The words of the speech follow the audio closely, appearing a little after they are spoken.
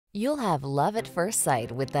You'll have love at first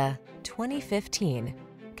sight with the 2015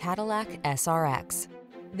 Cadillac SRX.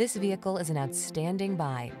 This vehicle is an outstanding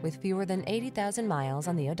buy with fewer than 80,000 miles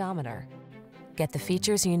on the odometer. Get the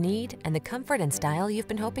features you need and the comfort and style you've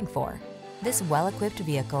been hoping for. This well-equipped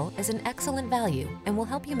vehicle is an excellent value and will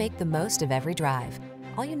help you make the most of every drive.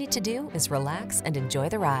 All you need to do is relax and enjoy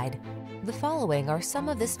the ride. The following are some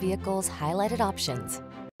of this vehicle's highlighted options: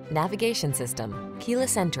 navigation system,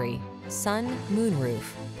 keyless entry, sun, moonroof,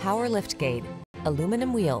 power liftgate,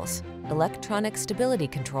 aluminum wheels, electronic stability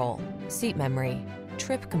control, seat memory,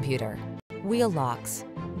 trip computer, wheel locks,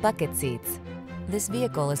 bucket seats. This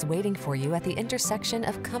vehicle is waiting for you at the intersection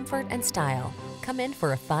of comfort and style. Come in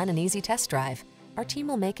for a fun and easy test drive. Our team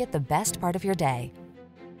will make it the best part of your day.